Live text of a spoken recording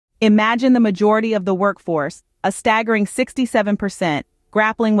Imagine the majority of the workforce, a staggering 67%,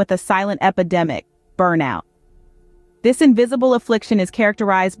 grappling with a silent epidemic, burnout. This invisible affliction is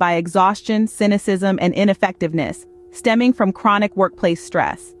characterized by exhaustion, cynicism, and ineffectiveness, stemming from chronic workplace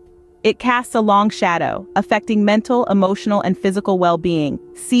stress. It casts a long shadow, affecting mental, emotional, and physical well-being,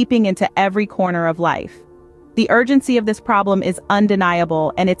 seeping into every corner of life. The urgency of this problem is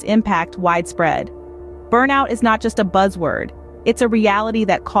undeniable and its impact widespread. Burnout is not just a buzzword, it's a reality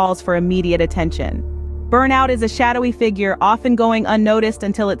that calls for immediate attention. Burnout is a shadowy figure, often going unnoticed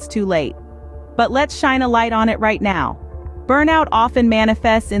until it's too late. But let's shine a light on it right now. Burnout often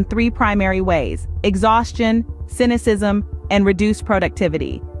manifests in three primary ways: exhaustion, cynicism, and reduced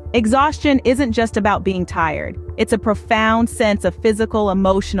productivity. Exhaustion isn't just about being tired. It's a profound sense of physical,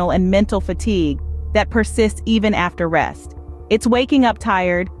 emotional, and mental fatigue that persists even after rest. It's waking up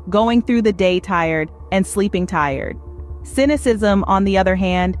tired, going through the day tired, and sleeping tired. Cynicism, on the other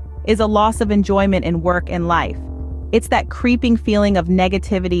hand, is a loss of enjoyment in work and life. It's that creeping feeling of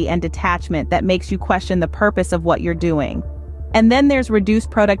negativity and detachment that makes you question the purpose of what you're doing. And then there's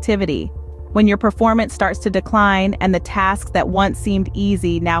reduced productivity, when your performance starts to decline and the tasks that once seemed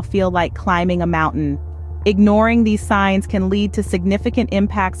easy now feel like climbing a mountain. Ignoring these signs can lead to significant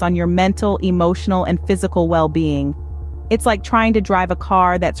impacts on your mental, emotional, and physical well-being. It's like trying to drive a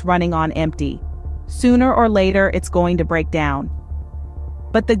car that's running on empty. Sooner or later, it's going to break down.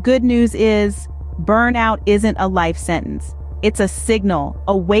 But the good news is, burnout isn't a life sentence. It's a signal,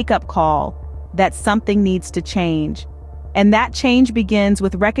 a wake-up call, that something needs to change. And that change begins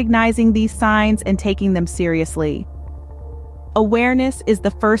with recognizing these signs and taking them seriously. Awareness is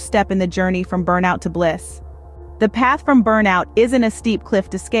the first step in the journey from burnout to bliss. The path from burnout isn't a steep cliff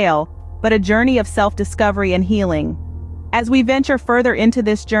to scale, but a journey of self-discovery and healing. As we venture further into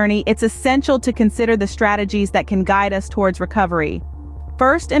this journey, it's essential to consider the strategies that can guide us towards recovery.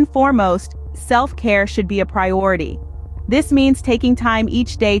 First and foremost, self-care should be a priority. This means taking time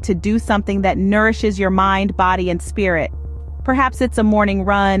each day to do something that nourishes your mind, body, and spirit. Perhaps it's a morning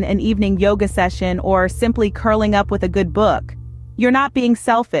run, an evening yoga session, or simply curling up with a good book. You're not being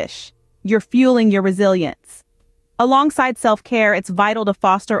selfish. You're fueling your resilience. Alongside self-care, it's vital to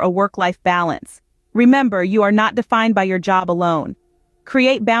foster a work-life balance. Remember, you are not defined by your job alone.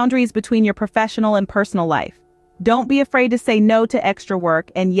 Create boundaries between your professional and personal life. Don't be afraid to say no to extra work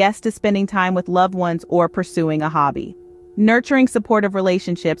and yes to spending time with loved ones or pursuing a hobby. Nurturing supportive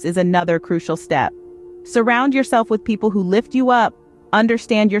relationships is another crucial step. Surround yourself with people who lift you up,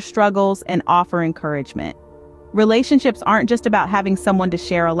 understand your struggles, and offer encouragement. Relationships aren't just about having someone to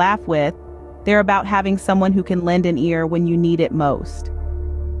share a laugh with, they're about having someone who can lend an ear when you need it most.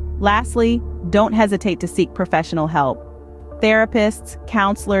 Lastly, don't hesitate to seek professional help. Therapists,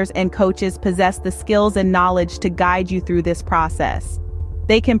 counselors, and coaches possess the skills and knowledge to guide you through this process.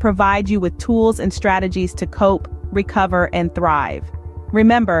 They can provide you with tools and strategies to cope, recover, and thrive.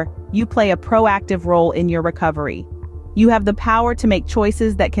 Remember, you play a proactive role in your recovery. You have the power to make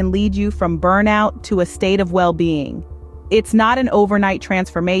choices that can lead you from burnout to a state of well-being. It's not an overnight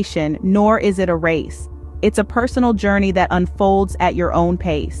transformation, nor is it a race. It's a personal journey that unfolds at your own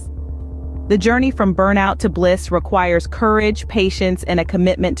pace. The journey from burnout to bliss requires courage, patience, and a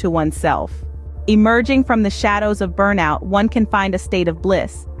commitment to oneself. Emerging from the shadows of burnout, one can find a state of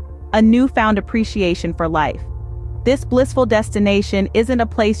bliss, a newfound appreciation for life. This blissful destination isn't a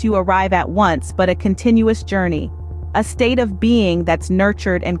place you arrive at once, but a continuous journey, a state of being that's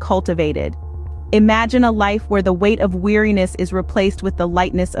nurtured and cultivated. Imagine a life where the weight of weariness is replaced with the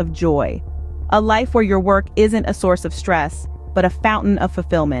lightness of joy. A life where your work isn't a source of stress, but a fountain of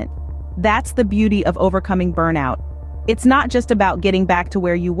fulfillment. That's the beauty of overcoming burnout. It's not just about getting back to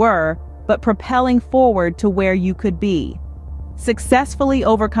where you were, but propelling forward to where you could be. Successfully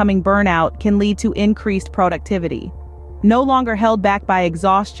overcoming burnout can lead to increased productivity. No longer held back by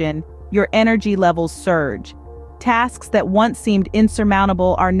exhaustion, your energy levels surge. Tasks that once seemed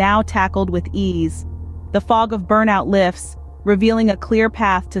insurmountable are now tackled with ease. The fog of burnout lifts, revealing a clear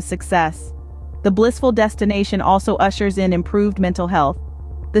path to success. The blissful destination also ushers in improved mental health.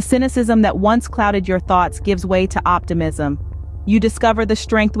 The cynicism that once clouded your thoughts gives way to optimism. You discover the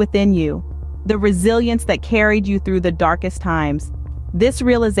strength within you, the resilience that carried you through the darkest times. This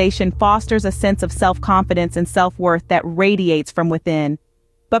realization fosters a sense of self-confidence and self-worth that radiates from within.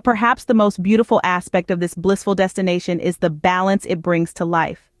 But perhaps the most beautiful aspect of this blissful destination is the balance it brings to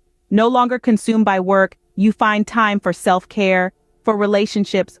life. No longer consumed by work, you find time for self-care, for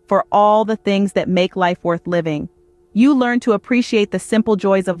relationships, for all the things that make life worth living. You learn to appreciate the simple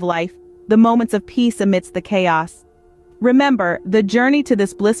joys of life, the moments of peace amidst the chaos. Remember, the journey to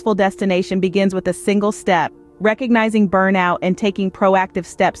this blissful destination begins with a single step: recognizing burnout and taking proactive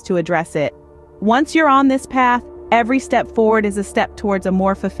steps to address it. Once you're on this path, every step forward is a step towards a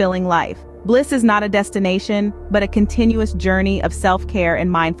more fulfilling life. Bliss is not a destination, but a continuous journey of self-care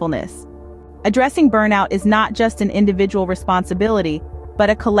and mindfulness. Addressing burnout is not just an individual responsibility, but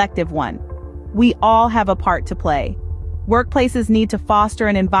a collective one. We all have a part to play. Workplaces need to foster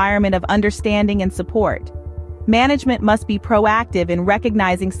an environment of understanding and support. Management must be proactive in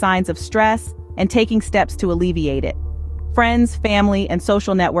recognizing signs of stress and taking steps to alleviate it. Friends, family, and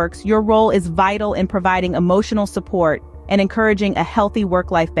social networks, your role is vital in providing emotional support and encouraging a healthy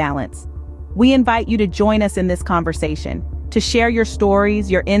work-life balance. We invite you to join us in this conversation, to share your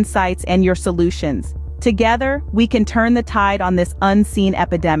stories, your insights, and your solutions. Together, we can turn the tide on this unseen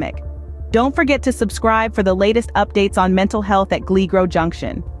epidemic. Don't forget to subscribe for the latest updates on mental health at Gligro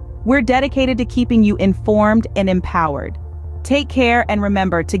Junction. We're dedicated to keeping you informed and empowered. Take care, and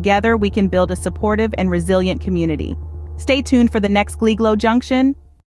remember, together we can build a supportive and resilient community. Stay tuned for the next Gliglo Junction.